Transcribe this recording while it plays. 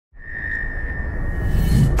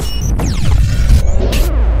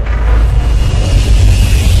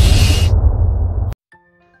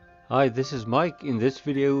Hi, this is Mike. In this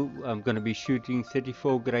video I'm going to be shooting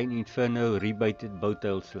 34 grain Inferno Rebated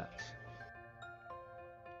bowtail slugs.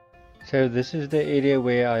 So this is the area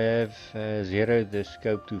where I have zeroed the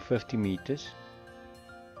scope to 50 meters.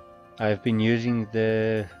 I've been using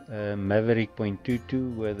the Maverick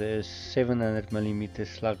 .22 with a 700mm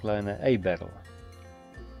SLUG LINER-A barrel.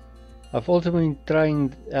 I've also been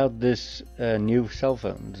trying out this new cell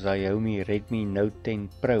phone, Xiaomi Redmi Note 10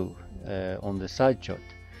 Pro, on the side shot.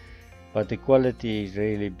 But the quality is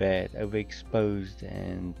really bad, overexposed,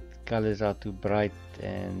 and colors are too bright,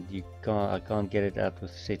 and I can't get it out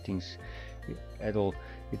with settings at all.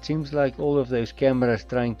 It seems like all of those cameras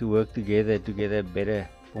trying to work together to get a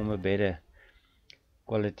form a better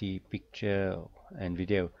quality picture and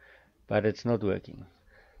video, but it's not working.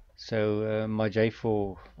 So my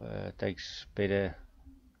J4 takes better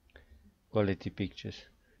quality pictures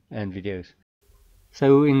and videos.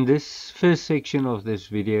 So in this first section of this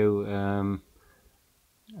video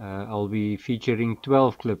I'll be featuring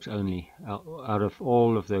 12 clips only out of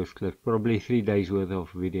all of those clips, probably 3 days worth of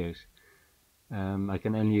videos. I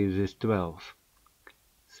can only use this 12.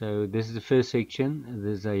 So this is the first section,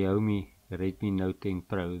 the Xiaomi Redmi Note 10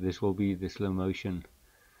 Pro. This will be the slow motion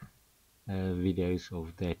videos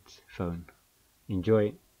of that phone.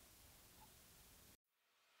 Enjoy.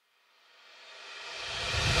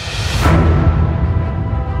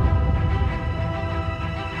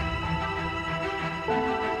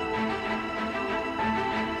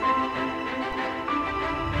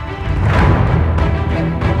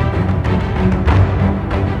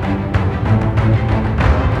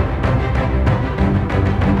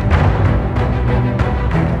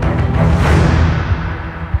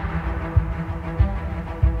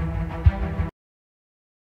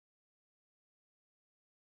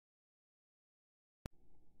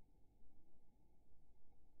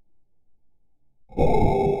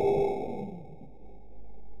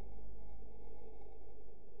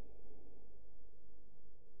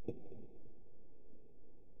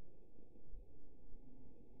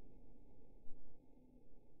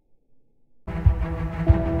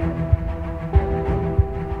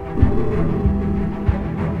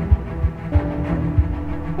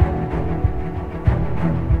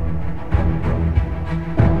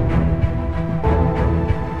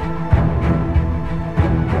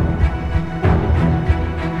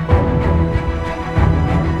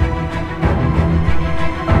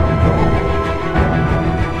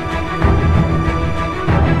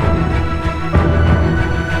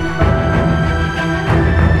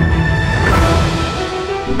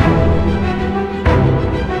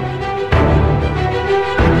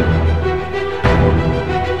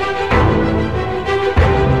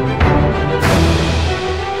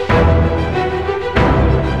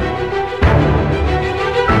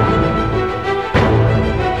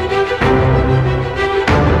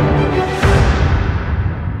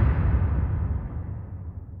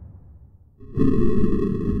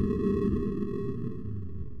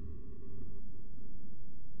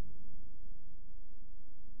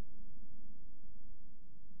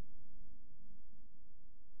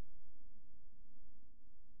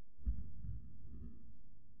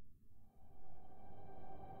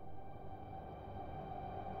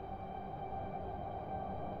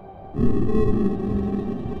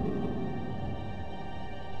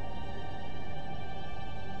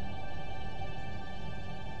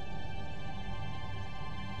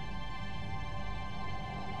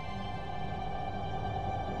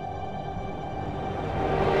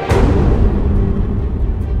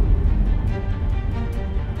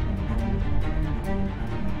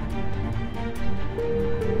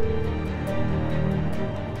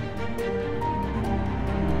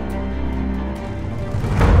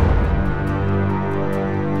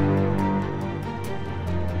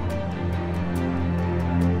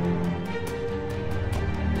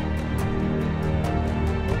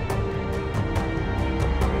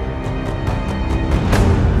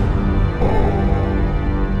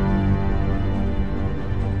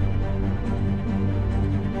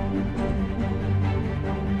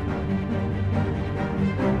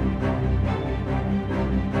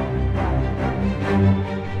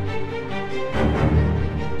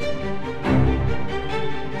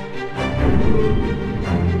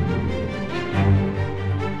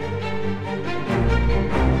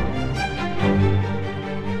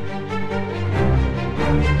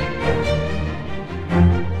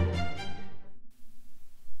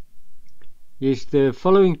 Yes, the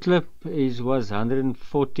following clip was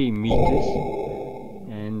 140 meters,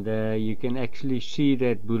 and you can actually see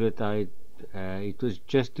that bullet. It was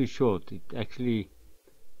just too short. It actually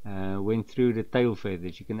went through the tail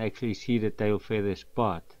feathers. You can actually see the tail feathers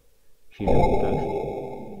part. she looks close.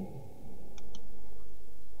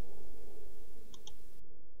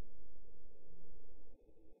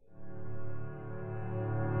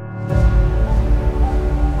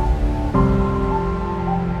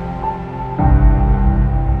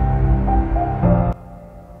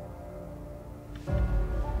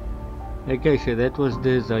 Okay, so that was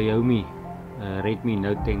the Xiaomi Redmi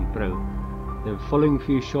Note 10 Pro. The following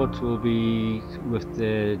few shots will be with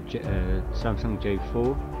the Samsung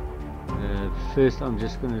J4. First I'm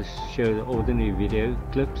just going to show the ordinary video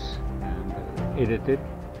clips edited,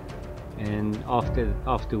 and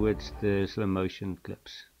afterwards the slow motion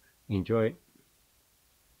clips. Enjoy.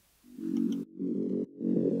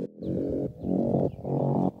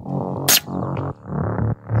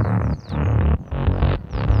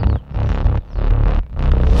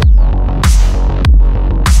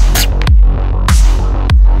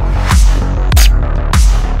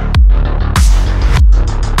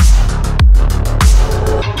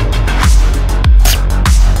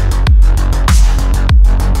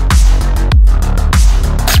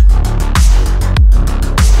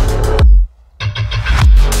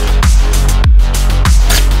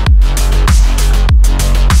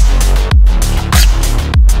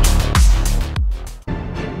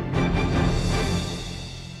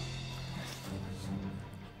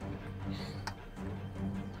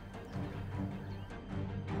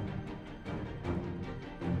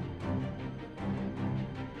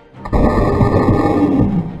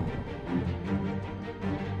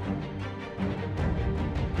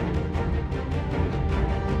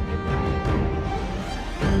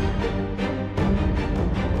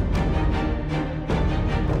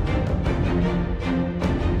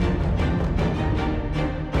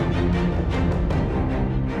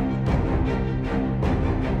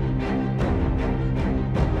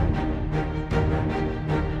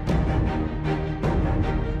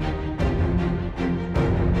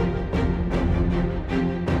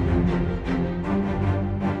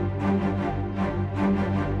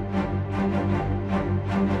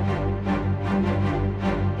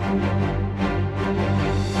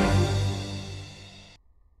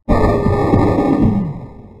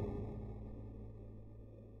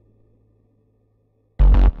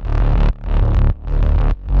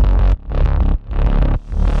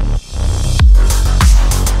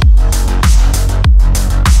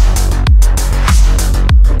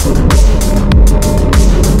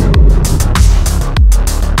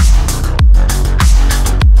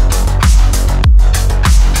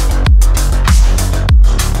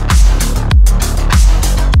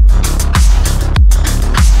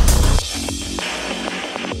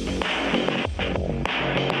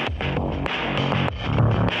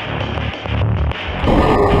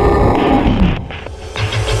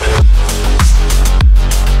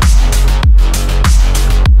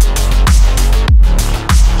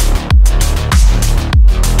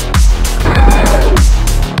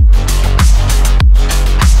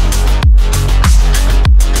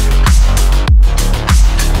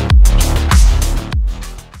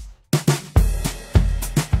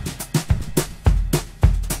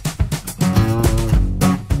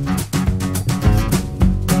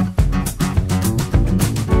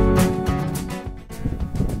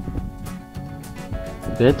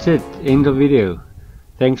 That's it, end of video.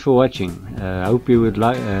 Thanks for watching. Hope you would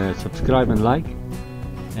like subscribe and like.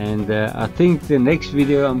 And I think the next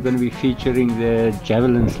video I'm going to be featuring the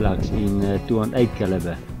Javelin slugs in 218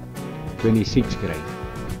 caliber, 26 grade.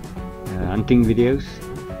 Hunting videos.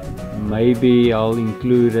 Maybe I'll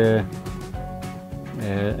include a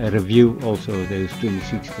review also of those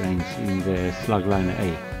 26 grains in the SLUG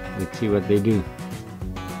LINER-A. Let's see what they do.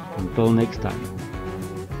 Until next time.